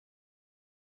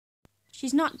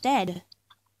She's not dead.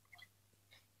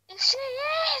 She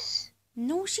is!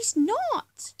 No, she's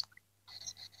not!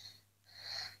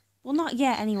 Well, not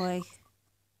yet, anyway.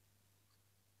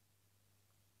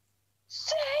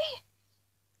 See?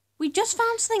 We just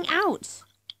found something out.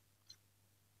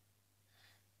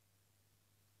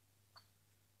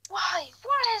 Why?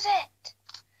 What is it?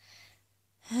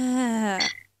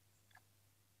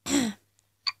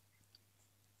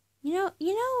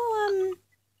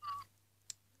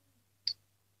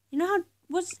 You know how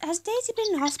has Daisy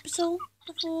been in hospital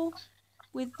before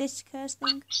with this curse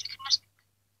thing?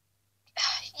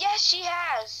 Yes, she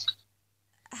has.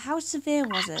 How severe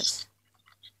was it?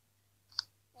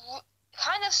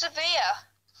 Kind of severe.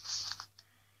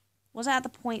 Was it at the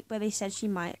point where they said she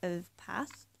might have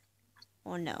passed?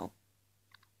 Or no?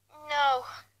 No.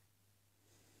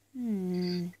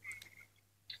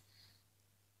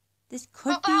 This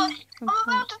could I'm be...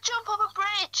 about to jump off a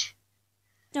bridge.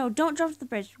 No, don't jump off the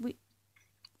bridge. No,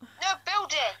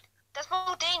 building. That's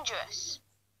more dangerous.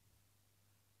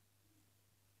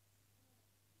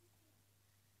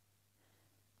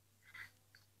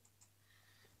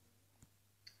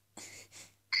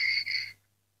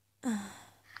 You're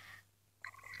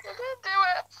gonna do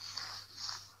it.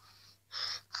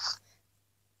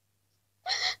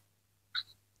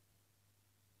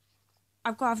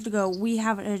 I've got to have to go. We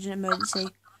have an urgent emergency.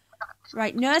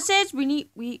 Right, nurses, we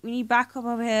need backup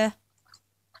over here.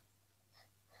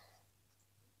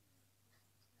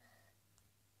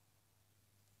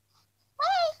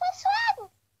 Wait, what's wrong?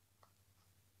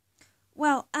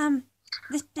 Well,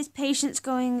 this patient's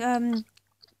going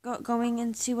going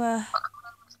into a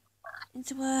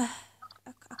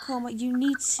coma. You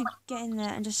need to get in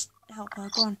there and just help her.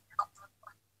 Go on.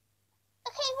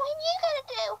 Okay, what are you gonna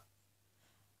do?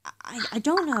 I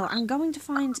don't know. I'm going to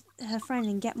find her friend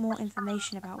and get more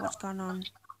information about what's gone on.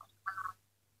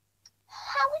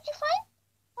 How would you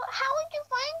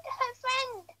find her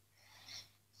friend?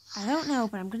 I don't know,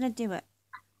 but I'm gonna do it.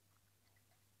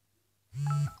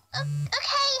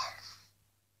 Okay.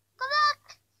 Good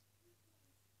luck.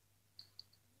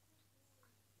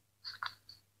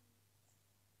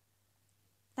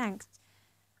 Thanks.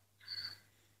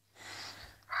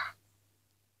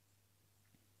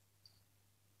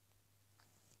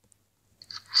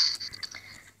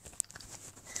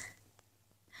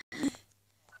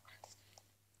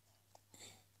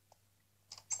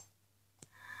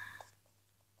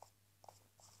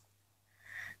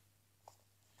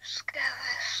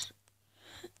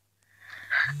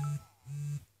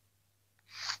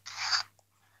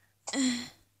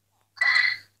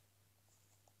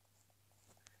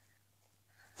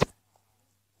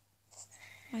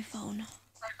 My phone.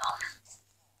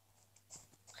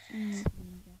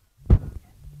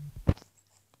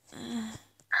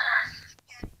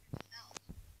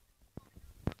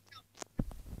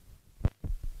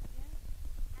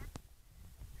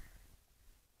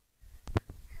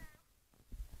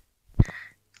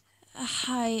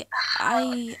 Hi,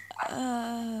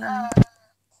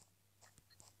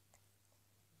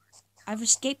 I've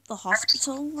escaped the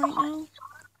hospital right now.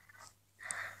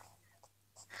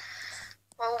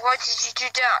 Well, why did you do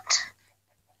that?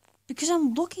 Because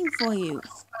I'm looking for you.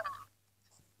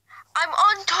 I'm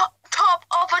on top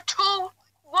of a tall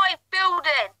white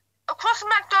building across from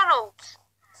McDonald's.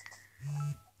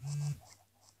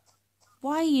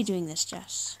 Why are you doing this,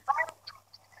 Jess?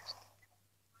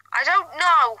 I don't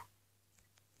know.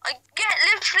 I get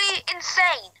literally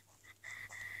insane.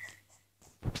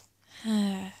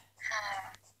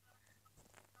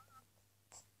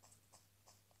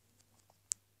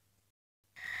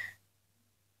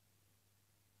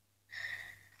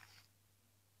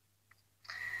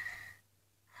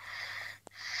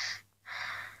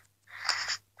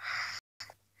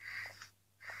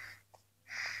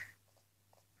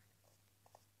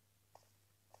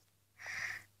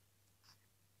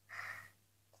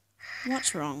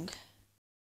 What's wrong?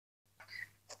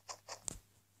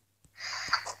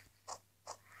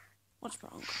 What's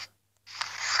wrong?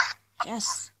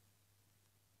 Jess.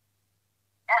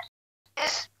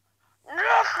 It's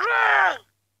nothing.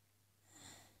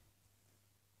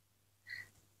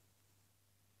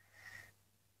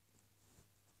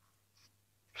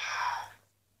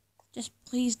 Just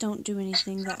please don't do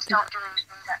anything that could...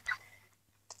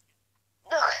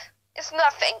 Look, it's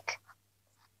nothing.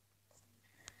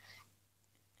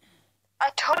 I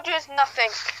told you it's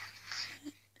nothing.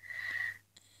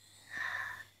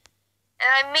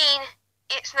 And I mean,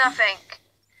 it's nothing.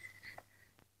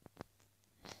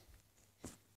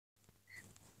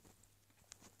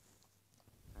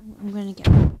 I'm gonna get...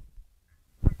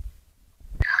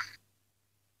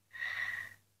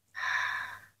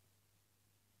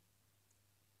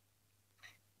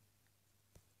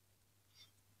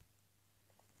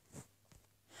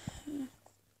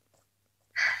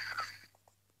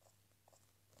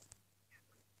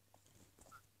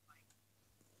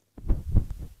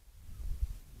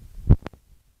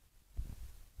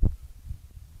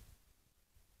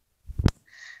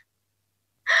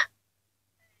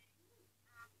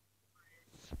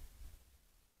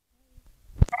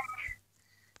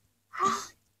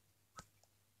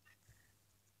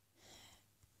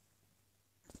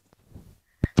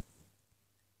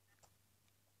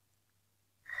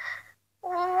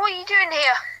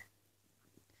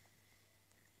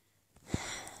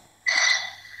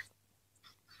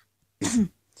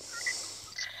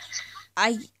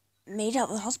 I made out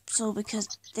with the hospital because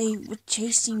they were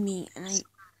chasing me, and I.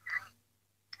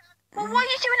 Well, what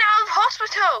are you doing out of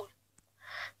hospital?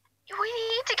 We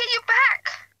need to get you back.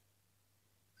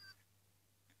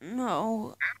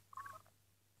 No.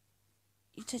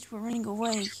 You said we're running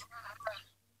away.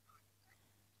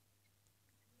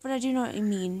 But I do know what you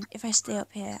mean. If I stay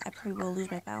up here, I probably will lose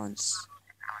my balance.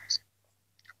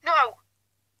 No.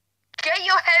 Get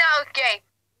your head out of the game.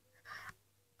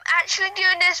 I'm actually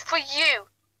doing this for you.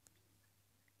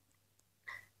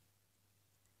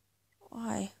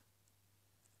 Why?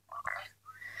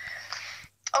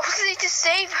 Obviously to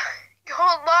save your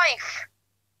whole life.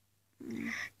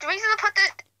 The reason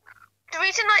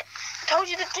I told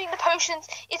you to drink the potions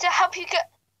is to help you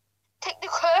take the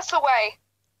curse away.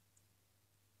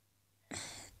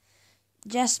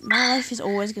 Jess, my life is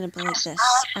always going to be like this,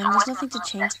 and there's nothing to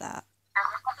change that.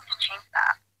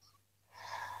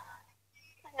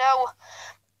 No,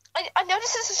 I know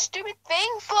this is a stupid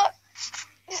thing, but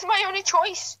this is my only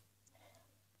choice.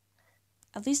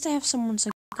 At least I have someone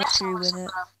to go through with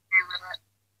it.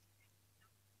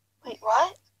 Wait,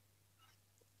 what?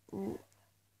 Ooh.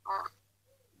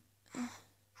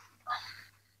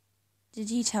 Did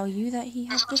he tell you that he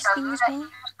had this thing as well?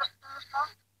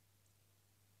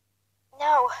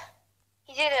 No,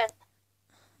 he didn't.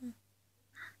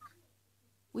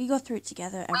 We go through it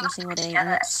together every single day, and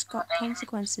it's got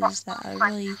consequences that are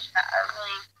really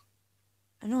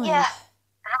annoying. Yeah.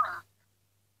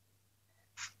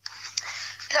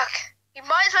 Look, you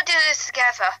might as well do this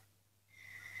together.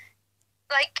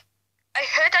 Like, I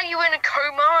heard that you were in a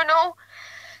coma and all,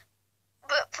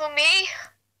 but for me,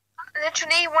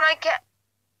 literally,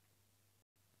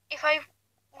 if I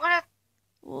want to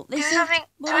Well, do something...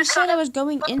 they said I was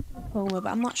going into a coma,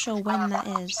 but I'm not sure when that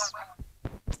is.